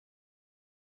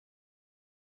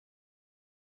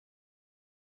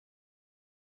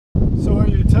Or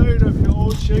you're tired of your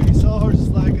old shaky sawhorses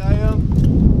like I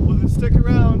am, well then stick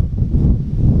around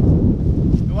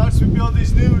and watch me build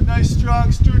these new, nice,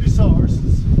 strong, sturdy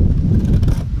sawhorses.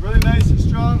 They're really nice and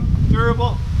strong,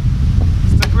 durable.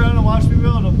 Stick around and watch me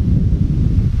build them.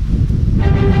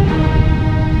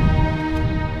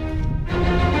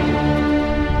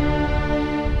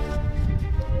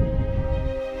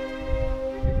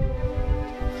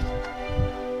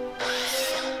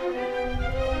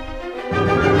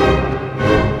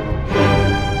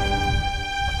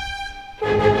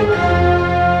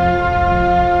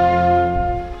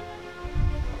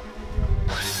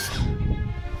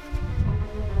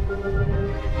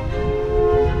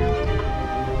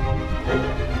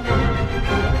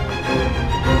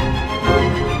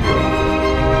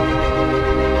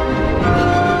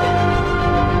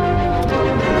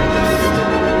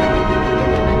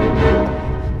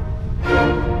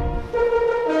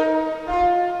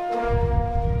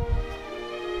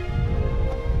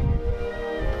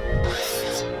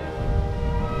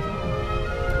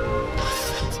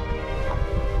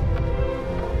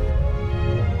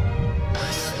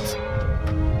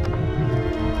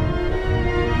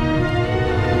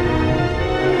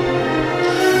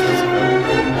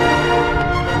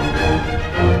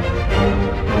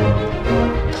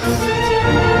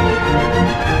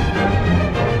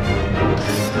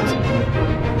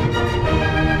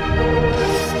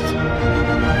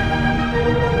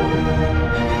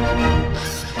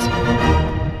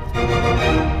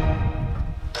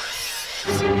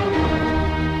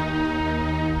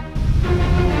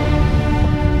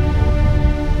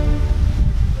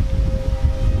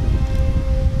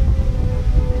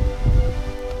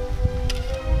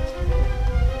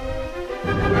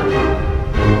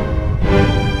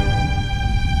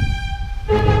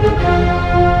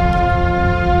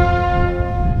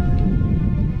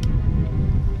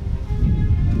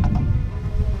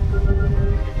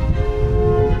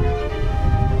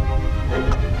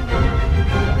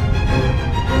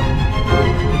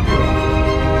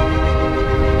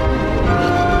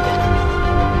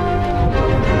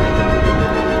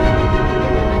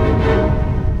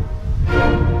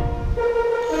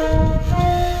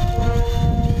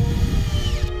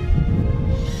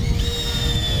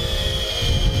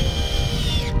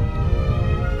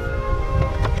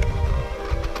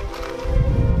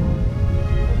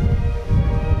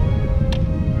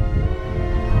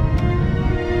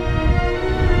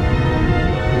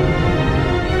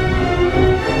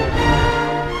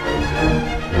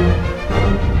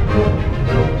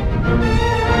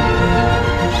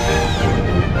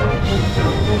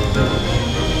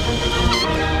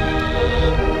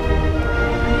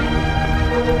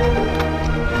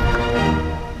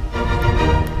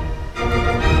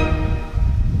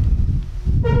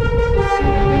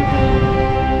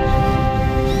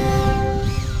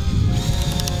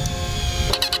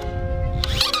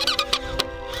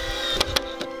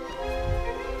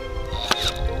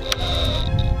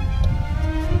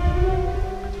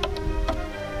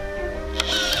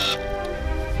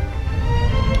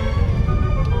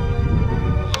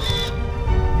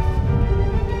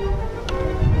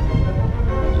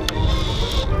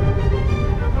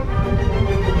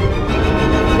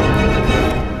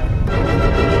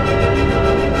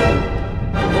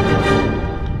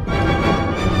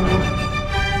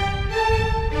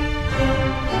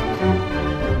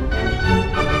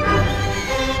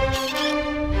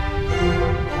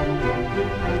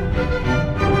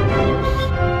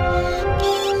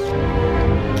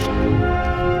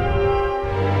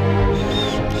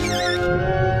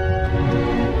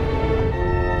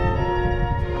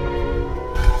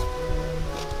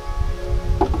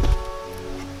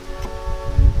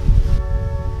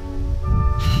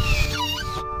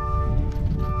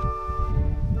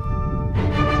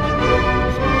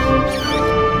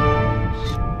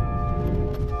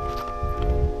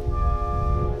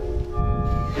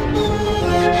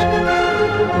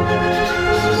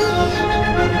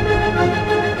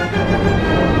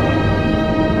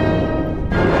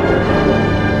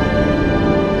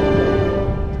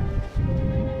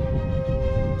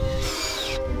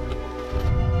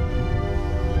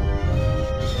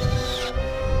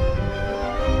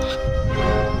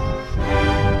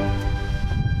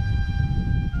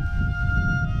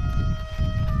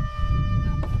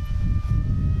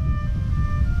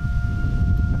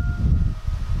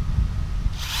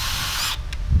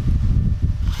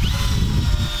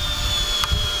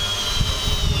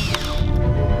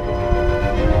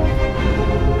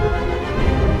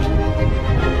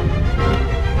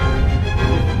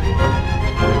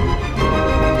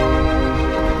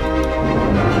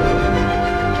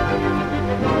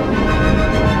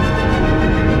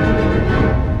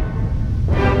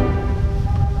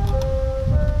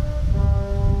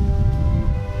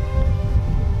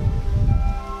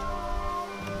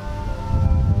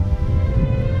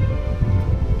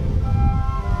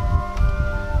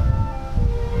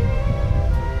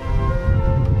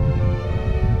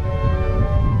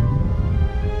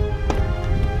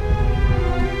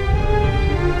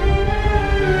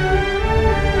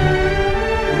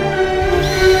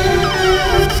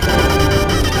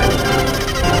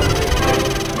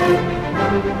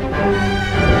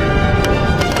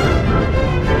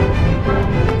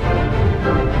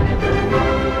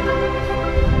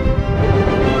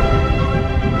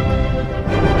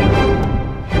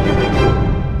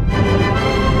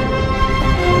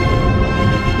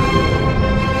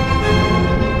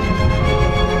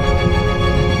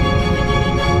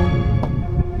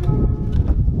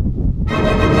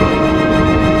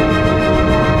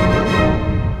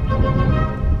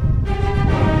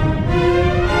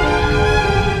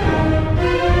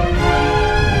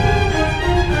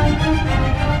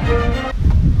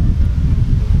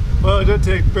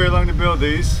 long to build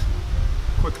these.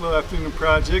 Quick little afternoon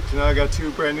project, and I got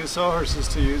 2 brand new sawhorses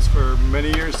to use for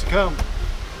many years to come.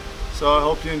 So I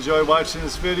hope you enjoy watching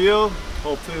this video.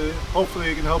 Hopefully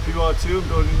it can help you out too,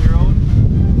 building your own.